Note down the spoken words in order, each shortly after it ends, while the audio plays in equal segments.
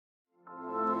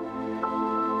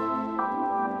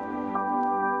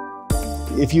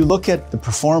If you look at the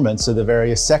performance of the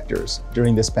various sectors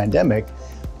during this pandemic,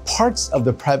 parts of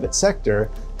the private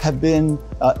sector have been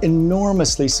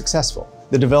enormously successful.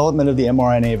 The development of the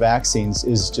mRNA vaccines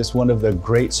is just one of the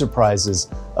great surprises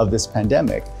of this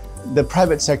pandemic. The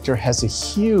private sector has a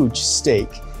huge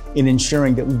stake in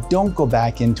ensuring that we don't go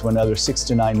back into another 6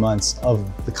 to 9 months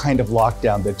of the kind of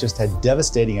lockdown that just had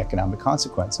devastating economic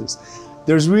consequences.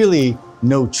 There's really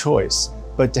no choice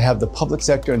but to have the public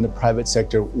sector and the private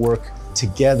sector work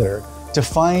together to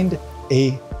find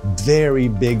a very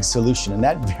big solution. And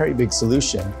that very big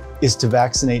solution is to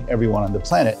vaccinate everyone on the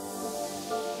planet.